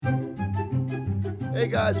Hey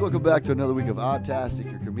guys, welcome back to another week of Autastic,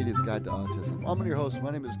 your comedian's guide to autism. I'm your host. My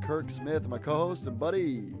name is Kirk Smith, my co-host and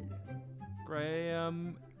buddy.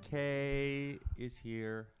 Graham K is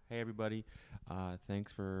here. Hey everybody.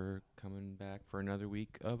 Thanks for coming back for another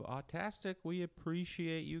week of Autastic. We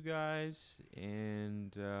appreciate you guys.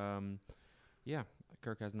 And yeah,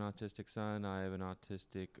 Kirk has an autistic son. I have an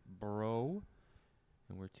autistic bro.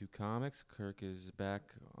 And we're two comics. Kirk is back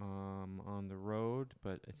on the road,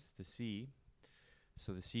 but it's the sea.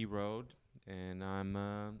 So the sea road. And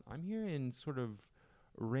I'm here in sort of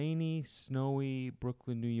rainy, snowy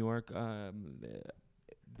Brooklyn, New York.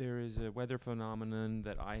 There is a weather phenomenon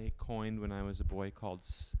that I coined when I was a boy called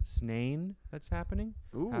snain that's happening.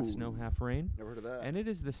 Ooh. Half snow, half rain. Never heard of that. And it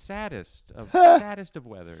is the saddest of saddest of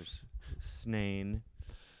weathers. Snain.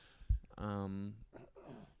 But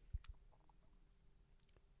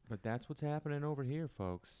that's what's happening over here,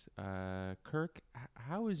 folks. Kirk,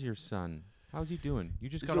 how is your son? How's he doing? You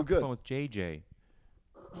just got off the phone with JJ.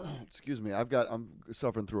 Excuse me. I'm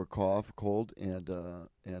suffering through a cold, and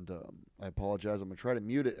I apologize. I'm gonna try to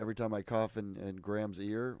mute it every time I cough in Graham's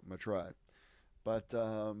ear. I'm gonna try, but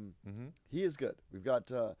he is good. We've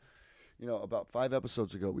got about 5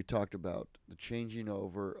 episodes ago we talked about the changing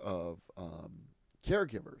over of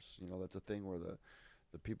caregivers. That's a thing where the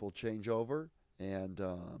people change over, and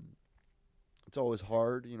it's always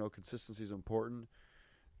hard. Consistency is important.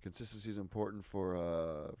 Consistency is important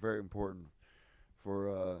for very important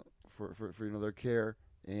for their care,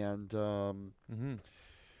 and one of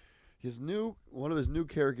his new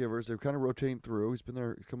caregivers, they're kind of rotating through. He's been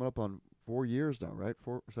there. He's coming up on 4 years now, right?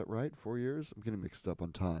 Is that right? 4 years? I'm getting mixed up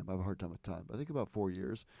on time. I have a hard time with time. But I think about 4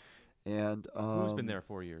 years. And who's been there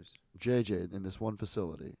 4 years? JJ in this one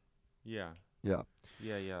facility. Yeah. Yeah.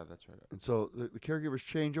 Yeah, that's right. And so the caregivers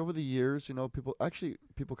change over the years.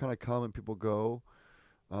 People kind of come and people go.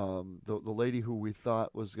 The lady who we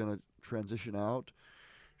thought was going to transition out,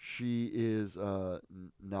 she is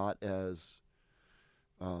not as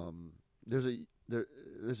there's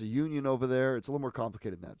a union over there. It's a little more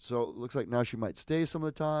complicated than that. So it looks like now she might stay some of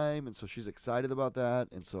the time, and so she's excited about that.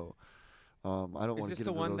 And so I don't want to get into those. Is this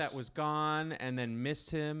the one that was gone and then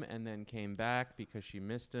missed him and then came back because she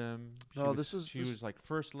missed him? She was like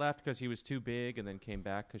first left because he was too big and then came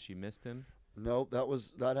back because she missed him. No,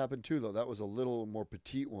 that happened too though. That was a little more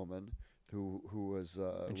petite woman who was.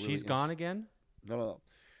 And really she's gone again? No.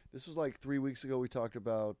 This was like 3 weeks ago. We talked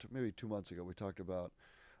about maybe 2 months ago. We talked about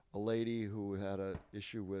a lady who had an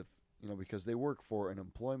issue with because they work for an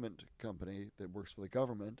employment company that works for the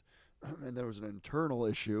government, and there was an internal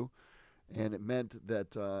issue, and it meant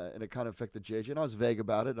that and it kind of affected JJ. And I was vague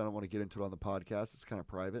about it. I don't want to get into it on the podcast. It's kind of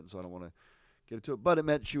private, and so I don't want to get into it. But it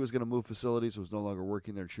meant she was going to move facilities, was no longer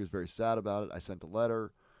working there, and she was very sad about it. I sent a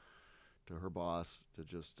letter to her boss to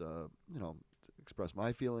just, to express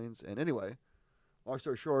my feelings. And anyway, long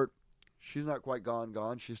story short, she's not quite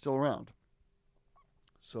gone. She's still around.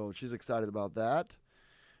 So she's excited about that.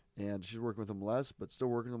 And she's working with them less, but still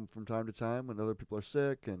working with them from time to time when other people are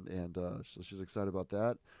sick. And so she's excited about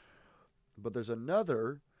that. But there's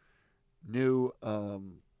another new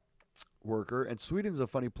worker, and Sweden's a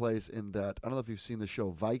funny place in that I don't know if you've seen the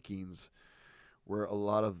show Vikings, where a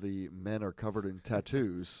lot of the men are covered in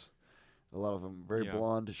tattoos. A lot of them very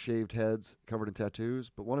blonde, shaved heads, covered in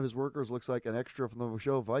tattoos. But one of his workers looks like an extra from the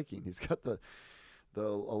show Viking. He's got a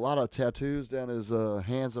lot of tattoos down his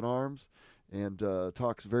hands and arms, and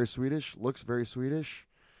talks very Swedish, looks very Swedish.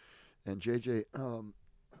 And JJ,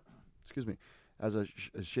 has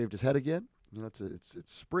shaved his head again. It's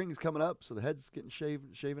spring's coming up, so the head's getting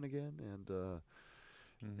shaven again,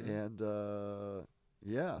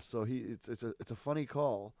 So it's a funny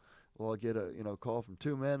call. Well, I'll get a call from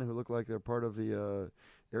 2 men who look like they're part of the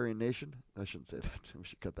Aryan Nation. I shouldn't say that. We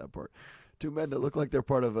should cut that part. 2 men that look like they're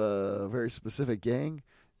part of a very specific gang,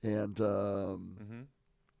 and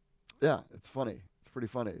yeah, it's funny. It's pretty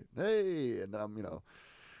funny. Hey, and then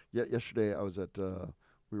yesterday I was at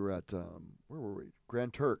we were at where were we?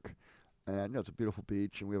 Grand Turk. And it's a beautiful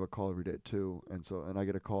beach, and we have a call every day too. And I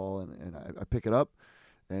get a call, and I pick it up,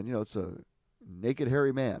 and it's a naked,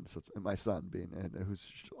 hairy man. So it's my son who's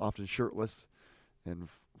often shirtless, and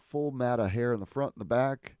full mat of hair in the front and the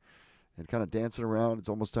back, and kind of dancing around. It's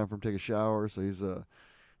almost time for him to take a shower, so he's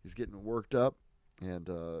getting worked up, and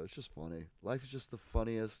it's just funny. Life is just the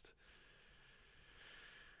funniest.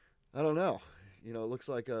 I don't know. It looks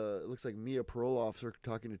like me, a parole officer,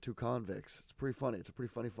 talking to 2 convicts. It's pretty funny. It's a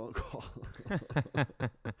pretty funny phone call.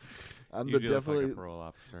 I'm like a definitely parole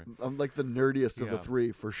officer. I'm like the nerdiest of the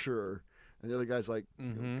 3 for sure. And the other guy's like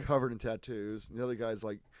covered in tattoos. And the other guy's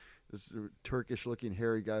like this Turkish-looking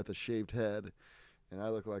hairy guy with a shaved head. and I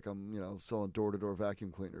look like I'm, selling door-to-door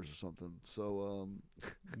vacuum cleaners or something. So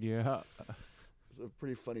Yeah. it's a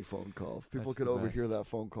pretty funny phone call. If people That's could the overhear best. that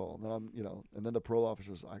phone call, and then and then the parole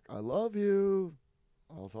officer's like, "I love you.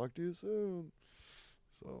 I'll talk to you soon."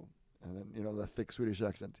 So, and then the thick Swedish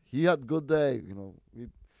accent. He had good day.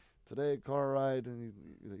 Today car ride, and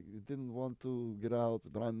he didn't want to get out,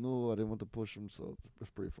 but I knew I didn't want to push him, so it was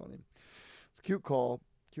pretty funny. It's a cute call.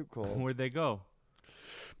 Cute call. Where'd they go?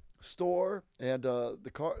 Store and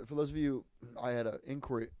the car. For those of you, I had an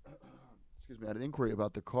inquiry. Excuse me. I had an inquiry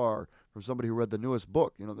about the car from somebody who read the newest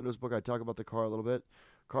book. The newest book. I talk about the car a little bit.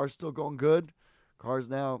 Car's still going good. Car's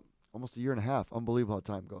now almost a year and a half. Unbelievable how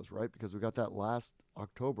time goes, right? Because we got that last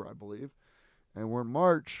October, I believe, and we're in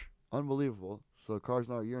March. Unbelievable. So the car's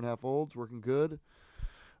now a year and a half old. It's working good.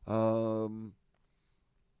 Yeah,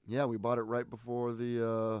 we bought it right before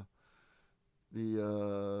the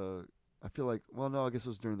I feel like, well, no, I guess it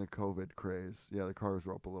was during the COVID craze. Yeah, the cars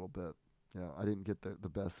were up a little bit. Yeah, I didn't get the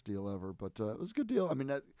best deal ever, but it was a good deal. I mean,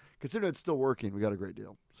 considering it's still working, we got a great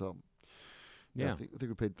deal. So Yeah. I think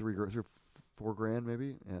we paid $3,000 or $4,000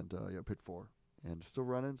 maybe, and paid $4,000, and still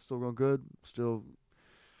running, still going good. Still,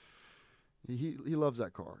 he loves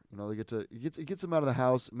that car. They it gets him out of the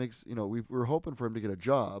house. It makes we're hoping for him to get a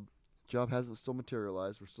job. Job hasn't still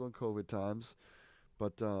materialized. We're still in COVID times,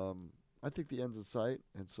 but I think the end's in sight,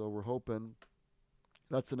 and so we're hoping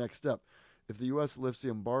that's the next step. If the U.S. lifts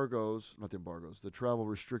the travel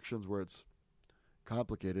restrictions where it's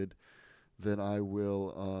complicated, then I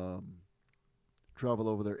will travel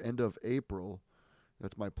over there end of April.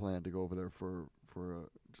 That's my plan, to go over there for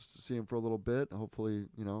just to see him for a little bit. Hopefully,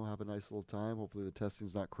 have a nice little time. Hopefully the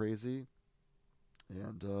testing's not crazy,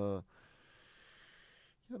 and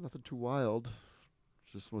nothing too wild.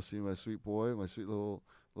 Just want to see my sweet boy, my sweet little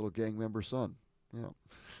gang member son. Yeah.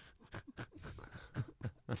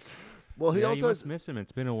 Well, he Yeah, also you has must miss him.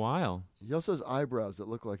 It's been a while. eyebrows that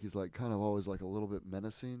look like he's like kind of always like a little bit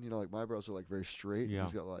menacing. Like my eyebrows are like very straight. Yeah.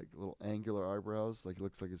 He's got like little angular eyebrows. Like he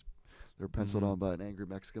looks like they're penciled on by an angry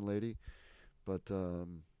Mexican lady. But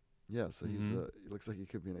yeah, so he looks like he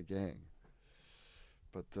could be in a gang.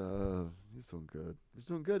 But he's doing good. He's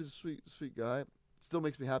a sweet guy. Still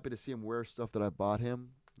makes me happy to see him wear stuff that I bought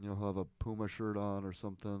him. He'll have a Puma shirt on or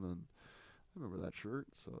something, and I remember that shirt.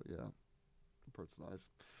 So yeah, that part's nice.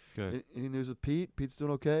 Good. Any news with Pete? Pete's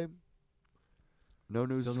doing okay? No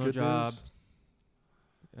news Still is no good job.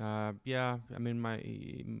 news? Yeah, I mean, my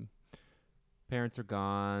parents are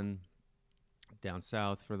gone down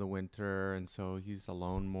south for the winter, and so he's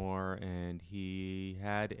alone more. And he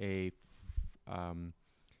had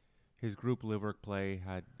his group Live Work Play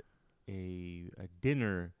had a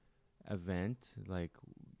dinner event. Like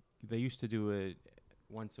they used to do it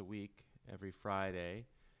once a week, every Friday,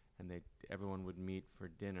 and everyone would meet for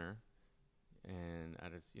dinner, and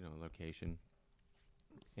at a location.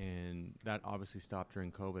 And that obviously stopped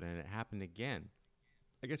during COVID, and it happened again.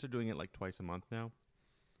 I guess they're doing it like twice a month now.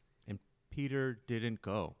 And Peter didn't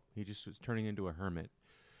go. He just was turning into a hermit.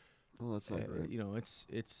 Oh, that's not great.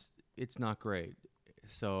 It's not great.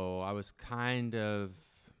 So I was kind of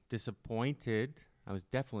disappointed. I was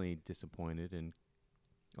definitely disappointed and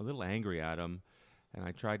a little angry at him. And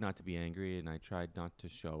I tried not to be angry, and I tried not to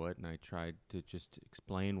show it, and I tried to just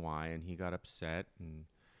explain why, and he got upset, and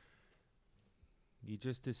he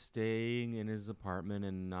just is staying in his apartment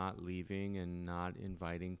and not leaving and not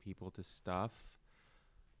inviting people to stuff,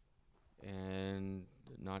 and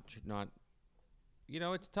not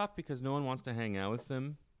it's tough because no one wants to hang out with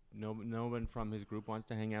him. No one from his group wants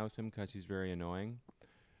to hang out with him because he's very annoying.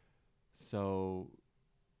 So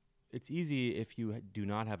it's easy if you do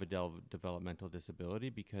not have a developmental disability,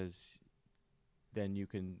 because then you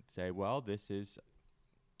can say, well,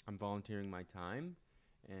 I'm volunteering my time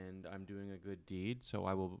and I'm doing a good deed, so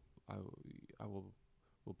I will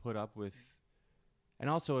put up with. And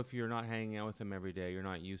also, if you're not hanging out with him every day, you're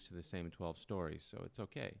not used to the same 12 stories, so it's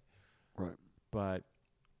okay. Right. But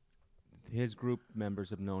his group members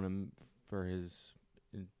have known him for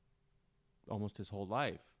almost his whole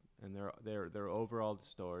life, and they're over all the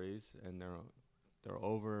stories, and they're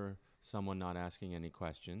over someone not asking any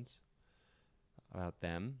questions about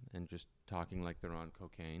them and just talking like they're on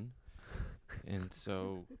cocaine. And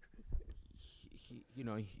so he's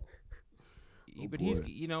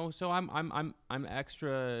so I'm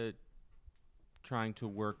extra trying to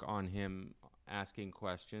work on him asking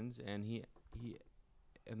questions, and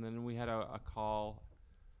and then we had a call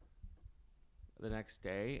the next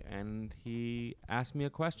day, and he asked me a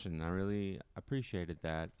question. I really appreciated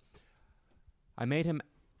that. I made him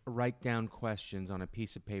write down questions on a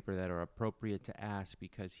piece of paper that are appropriate to ask,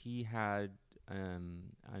 because he had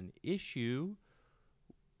an issue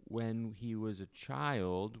when he was a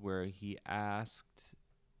child, where he asked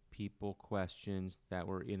people questions that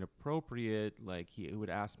were inappropriate. Like he would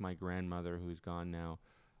ask my grandmother, who's gone now,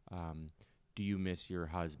 do you miss your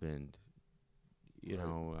husband? You Right.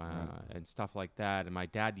 know, Right. and stuff like that. And my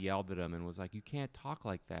dad yelled at him and was like, you can't talk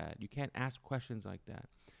like that. You can't ask questions like that.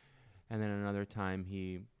 And then another time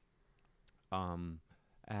he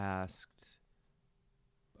asked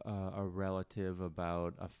a relative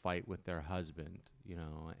about a fight with their husband, you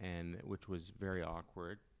know, and which was very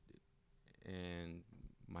awkward. And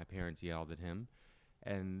my parents yelled at him.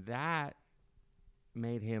 And that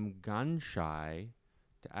made him gun shy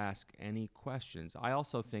to ask any questions. I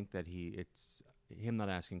also think that it's him not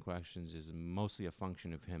asking questions is mostly a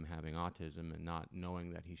function of him having autism and not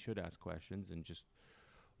knowing that he should ask questions and just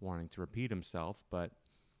wanting to repeat himself. But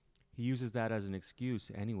he uses that as an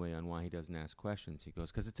excuse anyway on why he doesn't ask questions. He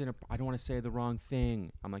goes, because I don't want to say the wrong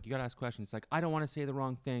thing. I'm like, you got to ask questions. It's like, I don't want to say the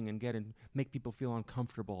wrong thing and make people feel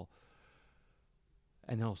uncomfortable.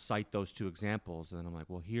 And he'll cite those two examples. And then I'm like,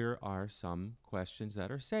 well, here are some questions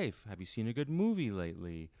that are safe. Have you seen a good movie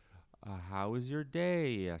lately? How was your day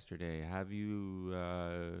yesterday? Have you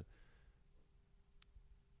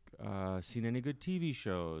seen any good TV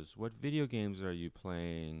shows? What video games are you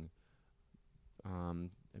playing?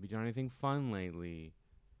 Have you done anything fun lately?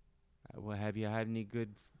 Well, have you had any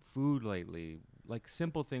good food lately? Like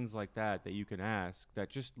simple things like that you can ask. That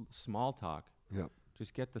just small talk. Yep.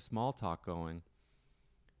 Just get the small talk going.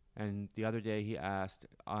 And the other day he asked,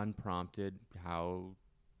 unprompted, how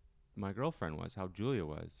my girlfriend was, how Julia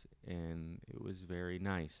was. And it was very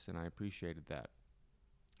nice, and I appreciated that.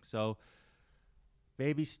 So,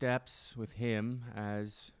 baby steps with him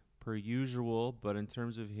as per usual, but in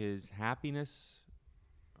terms of his happiness,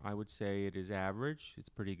 I would say it is average. It's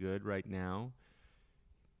pretty good right now.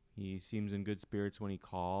 He seems in good spirits when he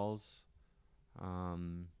calls.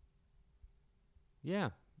 Yeah,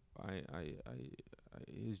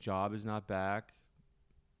 his job is not back.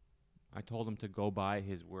 I told him to go by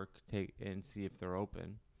his work and see if they're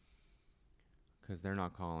open, because they're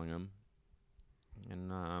not calling him.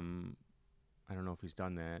 And I don't know if he's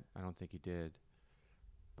done that. I don't think he did.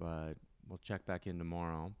 But we'll check back in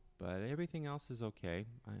tomorrow. But everything else is okay.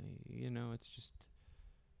 It's just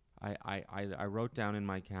I wrote down in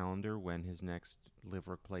my calendar when his next Live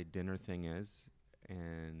Work Play dinner thing is,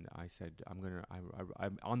 and I said I'm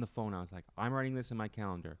on the phone. I was like, I'm writing this in my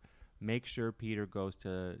calendar. Make sure Peter goes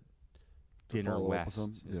to Dinner West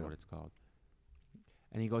is what it's called.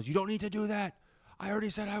 And he goes, you don't need to do that. I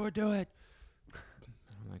already said I would do it.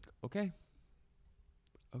 I'm like, okay.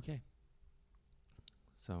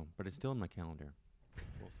 So, but it's still in my calendar.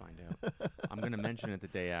 We'll find out. I'm going to mention it the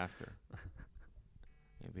day after.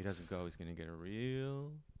 If he doesn't go, he's going to get a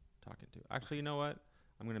real talking to. Actually, you know what?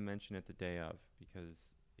 I'm going to mention it the day of, because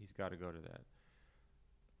he's got to go to that.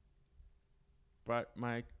 But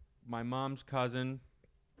my mom's cousin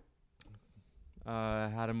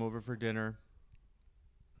had him over for dinner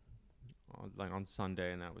on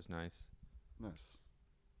Sunday, and that was nice. Nice.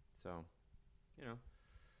 So,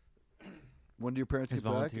 When do your parents his get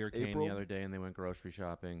back? volunteer It's came April? the other day, and they went grocery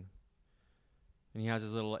shopping. And he has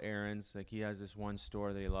his little errands. Like, he has this one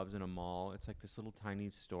store that he loves in a mall. It's like this little tiny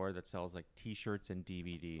store that sells like T-shirts and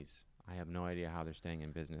DVDs. I have no idea how they're staying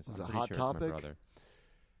in business. Was I'm it pretty Hot sure Topic? it's my brother.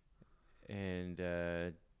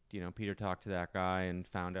 And Peter talked to that guy and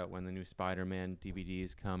found out when the new Spider-Man DVD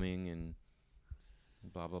is coming and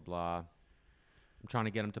blah blah blah. I'm trying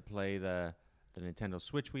to get him to play the Nintendo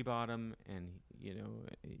Switch we bought him, and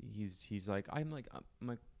he's like, I'm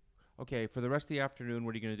like, okay, for the rest of the afternoon,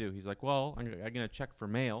 what are you gonna do? He's like, well, I'm gonna check for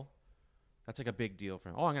mail. That's like a big deal for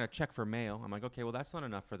him. Oh, I'm gonna check for mail. I'm like, okay, well, that's not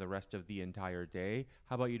enough for the rest of the entire day.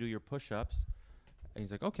 How about you do your push-ups? And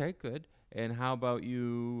he's like, okay, good. And how about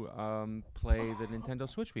you play the Nintendo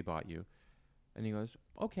Switch we bought you? And he goes,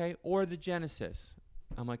 okay, or the Genesis.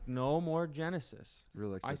 I'm like, no more Genesis.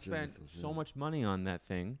 Really likes I that spent Genesis, so yeah. much money on that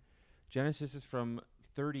thing. Genesis is from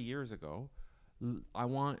 30 years ago. I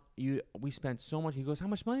want you. We spent so much. He goes, how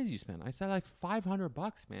much money did you spend? I said, like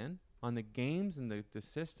 $500, man, on the games and the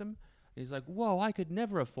system. And he's like, whoa, I could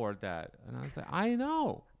never afford that. And I was like, I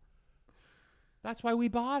know. That's why we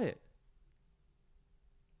bought it.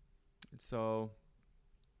 So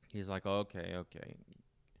he's like, okay.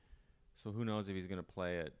 So who knows if he's going to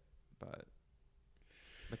play it, but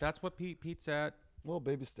that's what Pete's at. Well,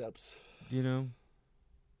 baby steps.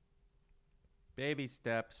 Baby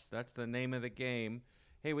steps. That's the name of the game.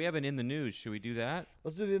 Hey, we have an In the News. Should we do that?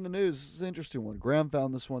 Let's do the In the News. This is an interesting one. Graham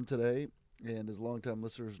found this one today, and as longtime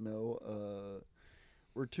listeners know,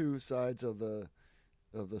 we're two sides of the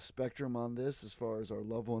of the spectrum on this as far as our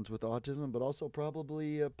loved ones with autism, but also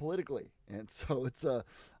probably politically. And so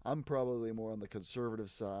I'm probably more on the conservative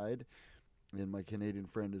side, and my Canadian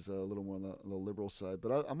friend is a little more on the liberal side.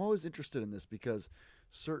 But I'm always interested in this because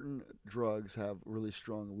certain drugs have really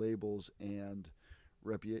strong labels and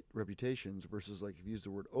reputations versus, like, if you use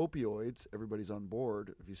the word opioids, everybody's on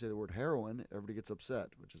board. If you say the word heroin, everybody gets upset,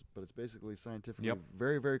 but it's basically scientifically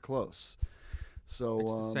very, very close. So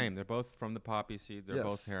it's the same. They're both from the poppy seed. They're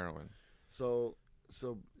both heroin. So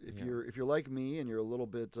if you're like me and you're a little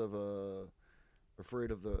bit of afraid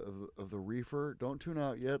of the reefer, don't tune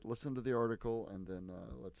out yet. Listen to the article and then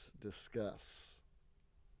let's discuss.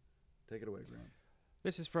 Take it away, Graham.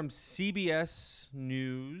 This is from CBS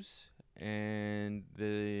News, and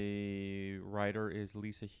the writer is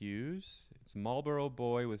Lisa Hughes. It's Marlboro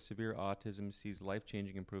boy with severe autism sees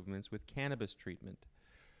life-changing improvements with cannabis treatment.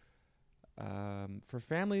 For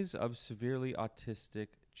families of severely autistic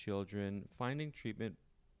children, finding a treatment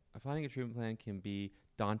plan can be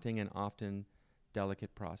daunting and often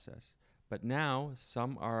delicate process. But now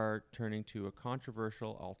some are turning to a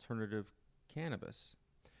controversial alternative, cannabis.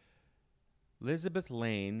 Elizabeth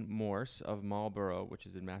Lane Morse of Marlboro, which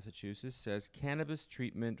is in Massachusetts, says cannabis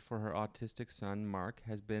treatment for her autistic son, Mark,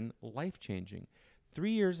 has been life-changing.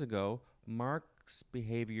 3 years ago, Mark's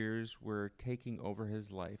behaviors were taking over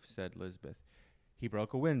his life, said Elizabeth. He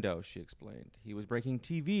broke a window, she explained. He was breaking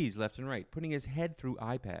TVs left and right, putting his head through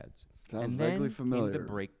iPads. Sounds vaguely familiar.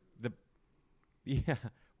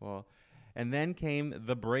 And then came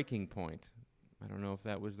the breaking point. I don't know if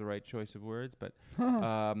that was the right choice of words, but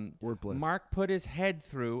wordplay. Mark put his head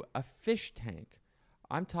through a fish tank.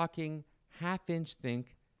 I'm talking half-inch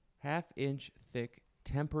thick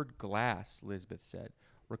tempered glass, Elizabeth said,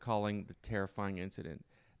 recalling the terrifying incident.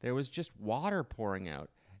 There was just water pouring out,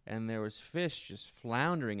 and there was fish just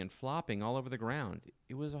floundering and flopping all over the ground.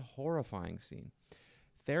 It was a horrifying scene.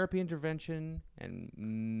 Therapy intervention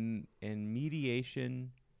and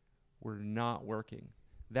mediation were not working.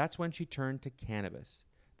 That's when she turned to cannabis.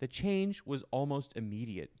 The change was almost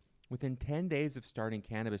immediate. Within 10 days of starting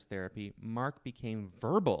cannabis therapy, Mark became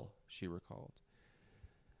verbal, she recalled.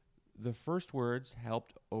 The first words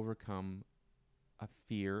helped overcome a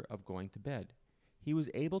fear of going to bed. He was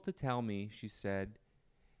able to tell me, she said,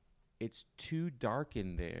 it's too dark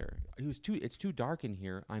in there. It's too dark in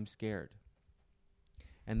here. I'm scared.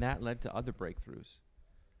 And that led to other breakthroughs.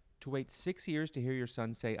 To wait 6 years to hear your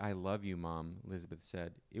son say, I love you, Mom, Elizabeth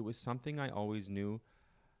said. It was something I always knew.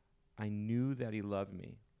 I knew that he loved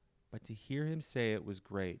me. But to hear him say it was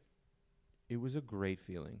great. It was a great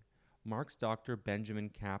feeling. Mark's doctor, Benjamin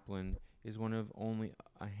Kaplan, is one of only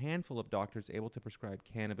a handful of doctors able to prescribe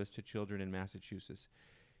cannabis to children in Massachusetts.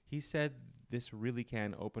 He said this really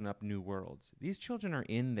can open up new worlds. These children are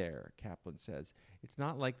in there, Kaplan says. It's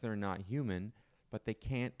not like they're not human, but they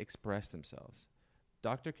can't express themselves.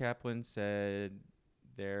 Dr. Kaplan said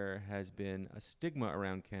there has been a stigma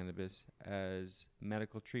around cannabis as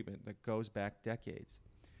medical treatment that goes back decades.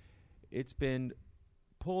 It's been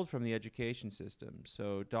pulled from the education system,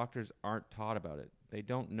 so doctors aren't taught about it. They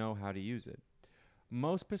don't know how to use it.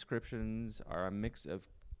 Most prescriptions are a mix of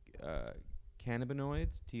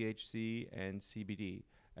cannabinoids, THC, and CBD,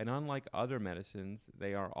 and unlike other medicines,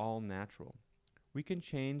 they are all natural. We can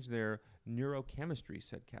change their neurochemistry,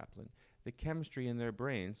 said Kaplan, the chemistry in their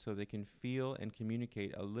brains so they can feel and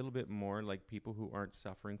communicate a little bit more like people who aren't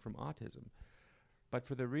suffering from autism. But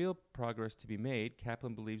for the real progress to be made,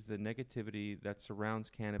 Kaplan believes the negativity that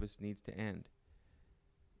surrounds cannabis needs to end.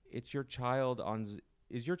 Is your child on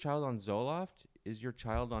Zoloft? Is your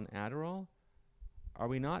child on Adderall? Are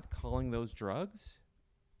we not calling those drugs?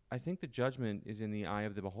 I think the judgment is in the eye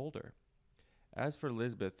of the beholder. As for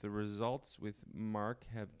Elizabeth, the results with Mark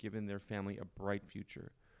have given their family a bright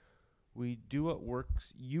future. We do what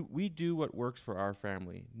works for our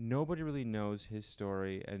family. Nobody really knows his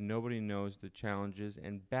story, and nobody knows the challenges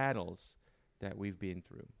and battles that we've been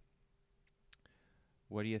through.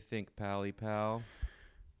 What do you think, Pally Pal?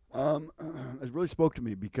 It really spoke to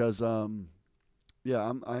me because, I'm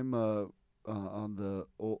I'm a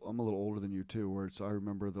little older than you too. So I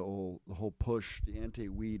remember the whole push, the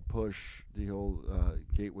anti-weed push, the whole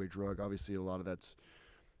gateway drug. Obviously, a lot of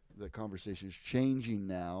the conversation is changing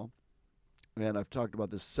now. And I've talked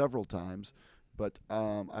about this several times, but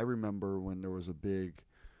I remember when there was a big,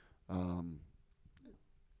 I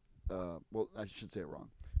should say it wrong.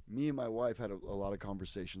 Me and my wife had a lot of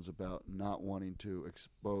conversations about not wanting to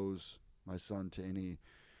expose my son to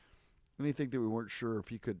anything that we weren't sure if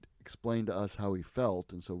he could explain to us how he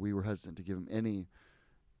felt, and so we were hesitant to give him any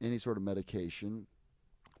sort of medication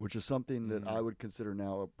which is something that I would consider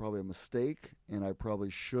now probably a mistake, and I probably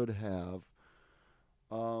should have,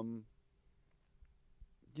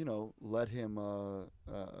 let him.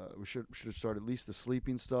 We should have started at least the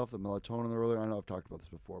sleeping stuff, the melatonin earlier. I know I've talked about this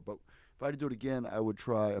before, but if I had to do it again, I would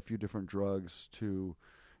try a few different drugs to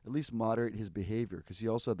at least moderate his behavior, because he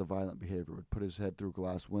also had the violent behavior. Would put his head through a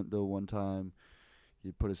glass window one time.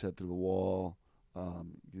 He'd put his head through the wall,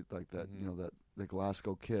 like that. That the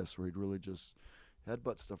Glasgow kiss, where he'd really just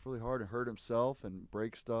headbutt stuff really hard and hurt himself and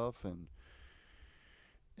break stuff, and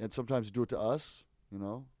sometimes do it to us,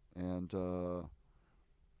 and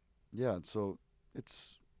so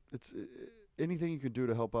it's anything you can do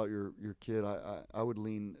to help out your kid. I would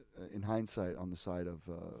lean in hindsight on the side of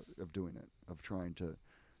doing it, of trying to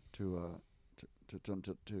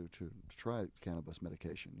try cannabis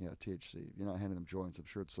medication. Yeah, THC. You're not handing them joints. I'm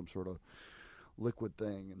sure it's some sort of liquid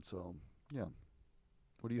thing, and so yeah.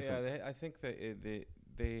 What do you think? Yeah, I think that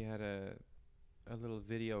they had a little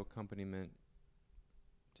video accompaniment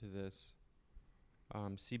to this.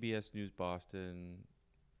 CBS News Boston.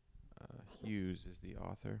 Hughes is the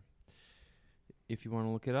author. If you want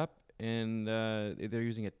to look it up, and they're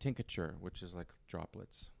using a tincture, which is like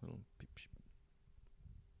droplets, little.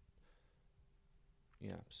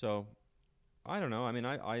 Yeah. So, I don't know. I mean,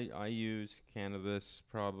 I use cannabis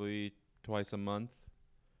probably twice a month.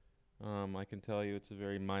 I can tell you it's a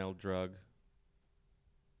very mild drug.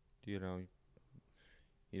 You don't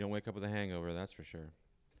wake up with a hangover, that's for sure.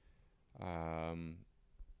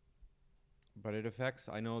 But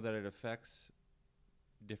I know that it affects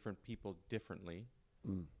different people differently.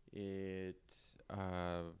 It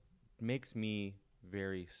makes me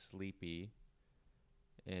very sleepy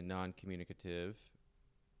and non-communicative.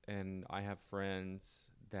 And I have friends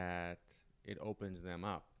that it opens them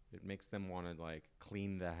up. It makes them want to like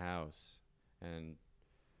clean the house and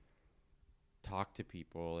talk to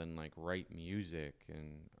people and like write music,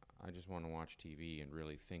 and I just want to watch TV and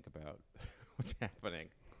really think about what's happening.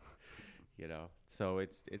 So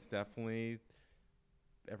it's definitely,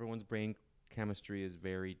 everyone's brain chemistry is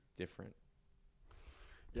very different.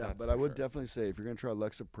 Yeah, That's but I would definitely say if you're going to try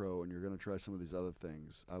Lexapro and you're going to try some of these other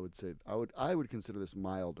things, I would say I would consider this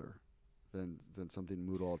milder than something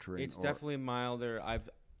mood altering. It's definitely milder.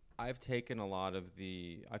 I've taken a lot of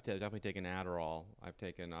I've definitely taken Adderall. I've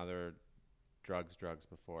taken other drugs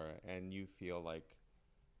before, and you feel like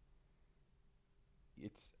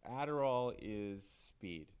Adderall is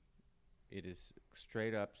speed. It is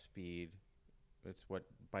straight up speed. It's what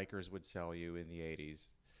bikers would sell you in the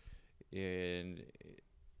 80s. And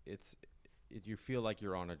you feel like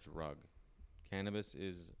you're on a drug. Cannabis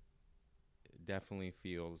definitely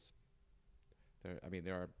feels there. I mean,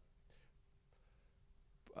 there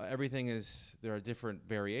are different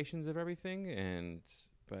variations of everything,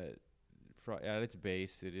 but at its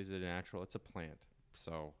base, it is it's a plant.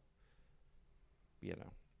 So,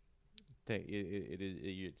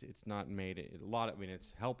 it's not made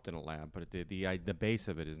it's helped in a lab, but the base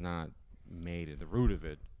of it is not made. The root of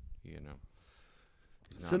it,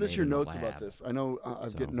 Send us your notes about this. I know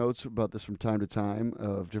I've get notes about this from time to time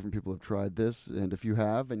of different people who have tried this, and if you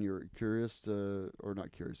have and you're curious or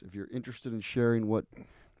not curious, if you're interested in sharing what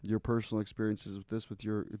your personal experiences with this with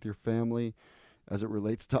your family as it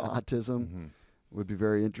relates to autism, would be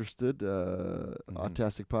very interested.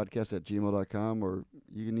 Autasticpodcast@gmail.com, or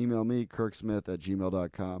you can email me,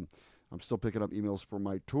 kirksmith@gmail.com. I'm still picking up emails for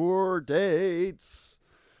my tour dates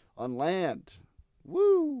on land.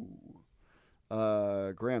 Woo!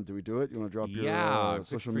 Graham, did we do it? You want to drop your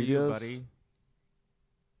social medias? Yeah, buddy.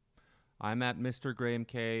 I'm at Mr. Graham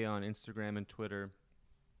K on Instagram and Twitter.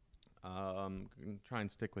 Try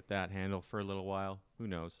and stick with that handle for a little while. Who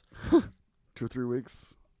knows? 2 or 3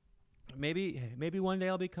 weeks. Maybe one day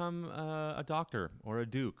I'll become a doctor or a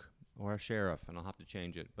duke or a sheriff, and I'll have to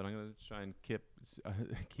change it. But I'm going to try and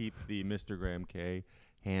keep the Mr. Graham K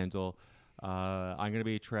handle. I'm going to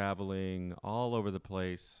be traveling all over the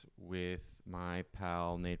place with my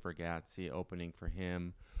pal Nate Vergazzi, opening for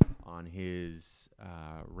him on his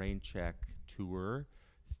Rain Check tour,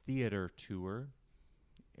 theater tour.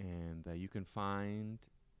 And you can find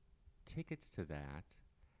tickets to that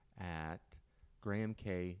at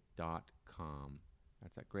grahamk.com.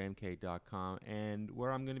 That's at grahamk.com. And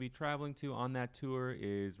where I'm going to be traveling to on that tour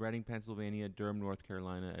is Reading, Pennsylvania, Durham, North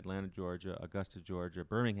Carolina, Atlanta, Georgia, Augusta, Georgia,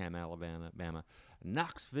 Birmingham, Alabama,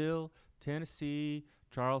 Knoxville, Tennessee,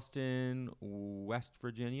 Charleston, West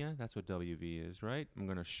Virginia. That's what WV is, right? I'm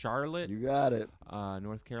going to Charlotte. You got it.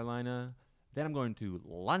 North Carolina, Then I'm going to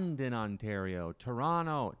London, Ontario,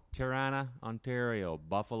 Tirana, Ontario,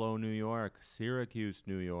 Buffalo, New York, Syracuse,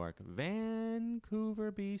 New York,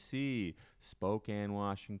 Vancouver, BC, Spokane,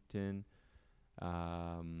 Washington,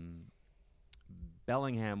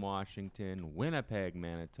 Bellingham, Washington, Winnipeg,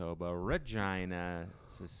 Manitoba, Regina,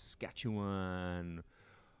 Saskatchewan,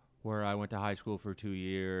 where I went to high school for 2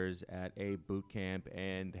 years at a boot camp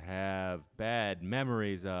and have bad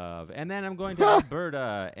memories of. And then I'm going to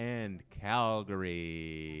Alberta and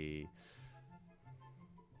Calgary.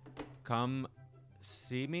 Come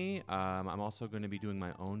see me. I'm also going to be doing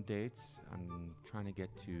my own dates. I'm trying to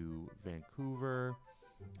get to Vancouver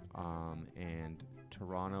and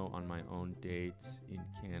Toronto on my own dates, in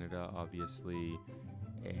Canada, obviously.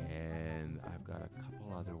 And I've got a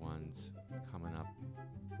couple other ones coming up,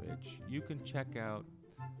 which you can check out.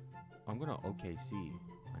 I'm going to OKC.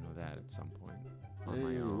 I know that at some point on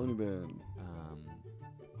my own. Looney Bin.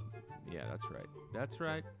 Yeah, that's right. That's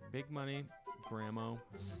right. Big money, Gramo.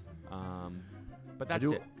 But that's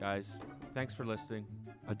it, guys. Thanks for listening.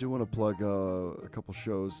 I do want to plug a couple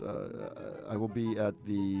shows. I will be at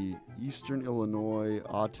the Eastern Illinois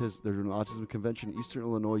There's an autism convention, Eastern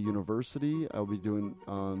Illinois University. I'll be doing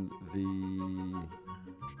on the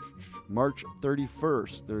March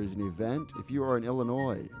 31st. There is an event. If you are in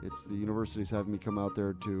Illinois, it's the university's having me come out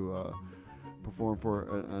there to perform for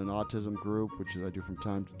an autism group, which I do from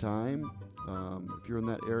time to time. If you're in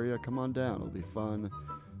that area, come on down. It'll be fun.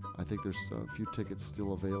 I think there's a few tickets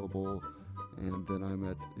still available. And then I'm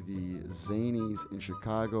at the Zanies in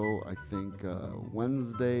Chicago, I think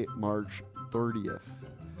Wednesday, March 30th.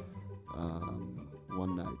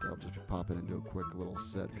 One night. I'll just be popping and do a quick little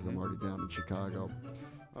set because I'm already down in Chicago.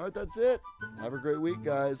 All right, that's it. Have a great week,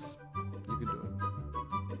 guys. You can do it.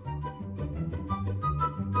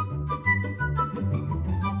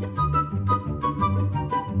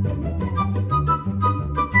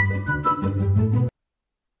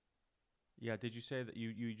 Yeah, did you say that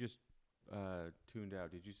you just tuned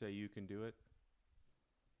out? Did you say you can do it?